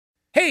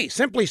Hey,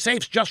 Simply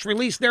Safe's just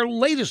released their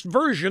latest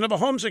version of a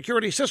home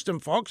security system,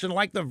 folks, and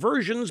like the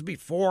versions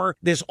before,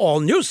 this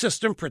all-new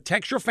system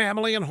protects your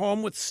family and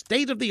home with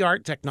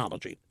state-of-the-art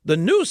technology. The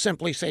new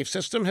Simply Safe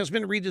system has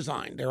been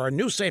redesigned. There are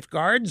new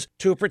safeguards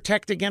to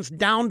protect against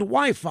downed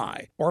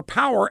Wi-Fi or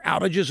power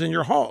outages in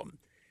your home.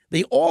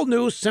 The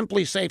all-new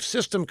Simply Safe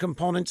system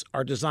components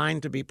are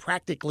designed to be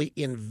practically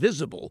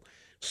invisible.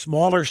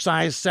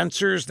 Smaller-sized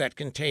sensors that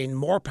contain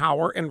more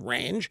power and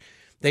range.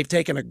 They've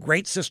taken a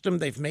great system,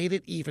 they've made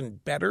it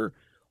even better,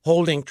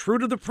 holding true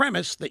to the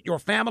premise that your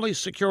family's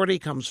security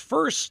comes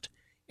first,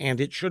 and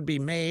it should be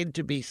made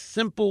to be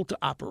simple to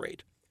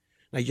operate.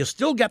 Now, you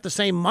still get the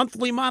same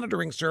monthly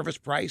monitoring service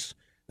price.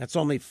 That's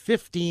only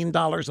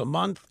 $15 a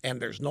month, and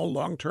there's no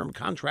long-term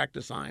contract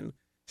to sign.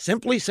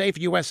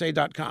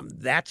 SimplySafeUSA.com.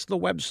 That's the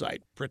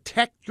website.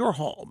 Protect your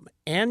home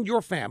and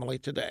your family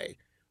today.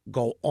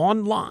 Go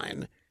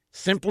online,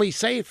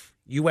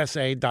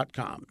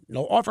 SimplySafeUSA.com.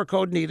 No offer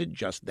code needed,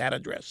 just that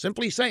address.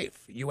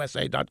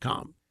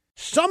 SimplySafeUSA.com.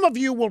 Some of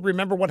you will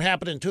remember what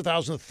happened in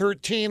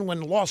 2013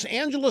 when Los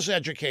Angeles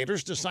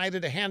educators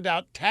decided to hand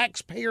out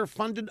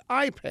taxpayer-funded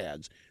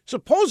iPads,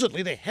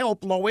 supposedly to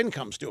help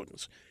low-income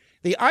students.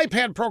 The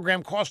iPad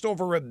program cost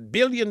over $1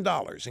 billion,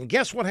 and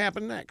guess what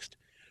happened next?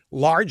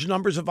 Large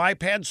numbers of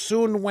iPads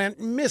soon went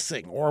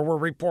missing or were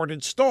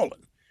reported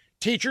stolen.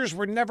 Teachers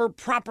were never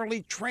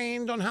properly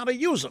trained on how to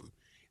use them.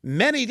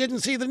 Many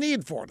didn't see the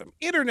need for them.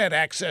 Internet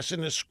access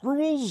in the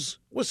schools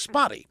was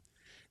spotty.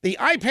 The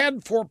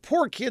iPad for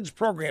Poor Kids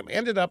program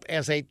ended up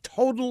as a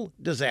total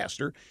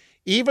disaster.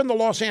 Even the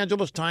Los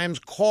Angeles Times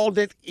called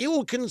it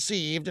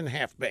ill-conceived and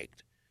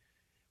half-baked.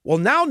 Well,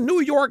 now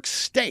New York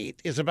State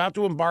is about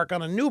to embark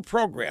on a new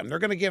program. They're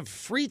going to give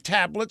free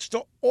tablets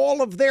to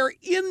all of their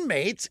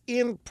inmates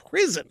in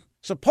prison.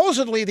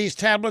 Supposedly, these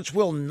tablets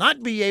will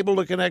not be able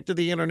to connect to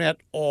the internet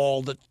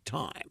all the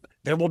time.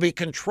 There will be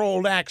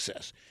controlled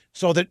access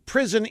so that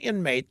prison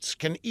inmates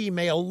can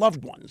email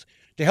loved ones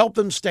to help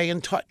them stay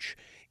in touch.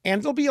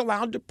 And they'll be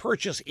allowed to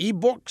purchase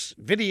ebooks,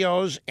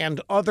 videos,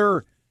 and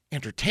other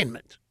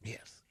entertainment.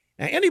 Yes.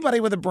 Now, anybody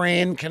with a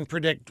brain can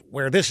predict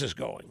where this is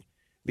going.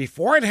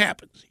 Before it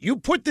happens, you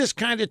put this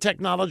kind of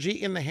technology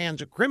in the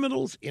hands of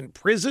criminals in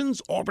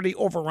prisons already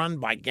overrun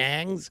by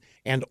gangs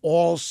and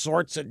all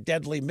sorts of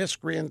deadly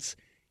miscreants,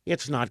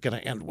 it's not going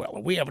to end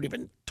well. We haven't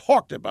even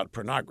talked about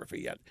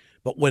pornography yet.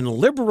 But when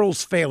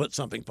liberals fail at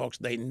something, folks,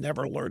 they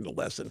never learn the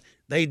lesson.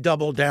 They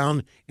double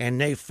down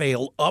and they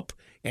fail up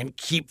and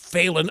keep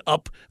failing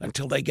up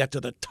until they get to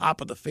the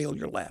top of the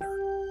failure ladder.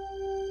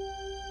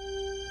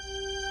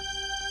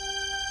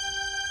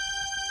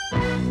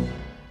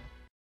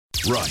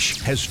 Rush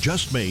has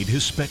just made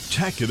his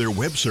spectacular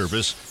web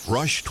service,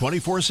 Rush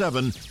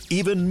 24/7,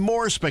 even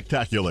more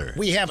spectacular.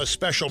 We have a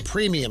special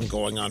premium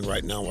going on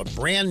right now, a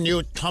brand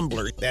new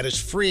Tumblr that is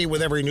free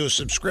with every new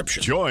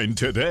subscription. Join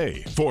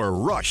today for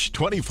Rush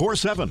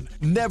 24/7.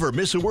 Never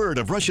miss a word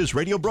of Rush's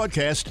radio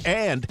broadcast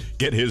and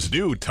get his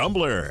new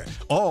Tumblr.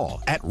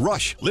 All at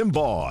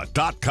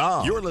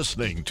RushLimbaugh.com. You're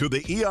listening to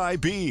the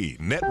EIB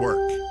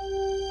Network.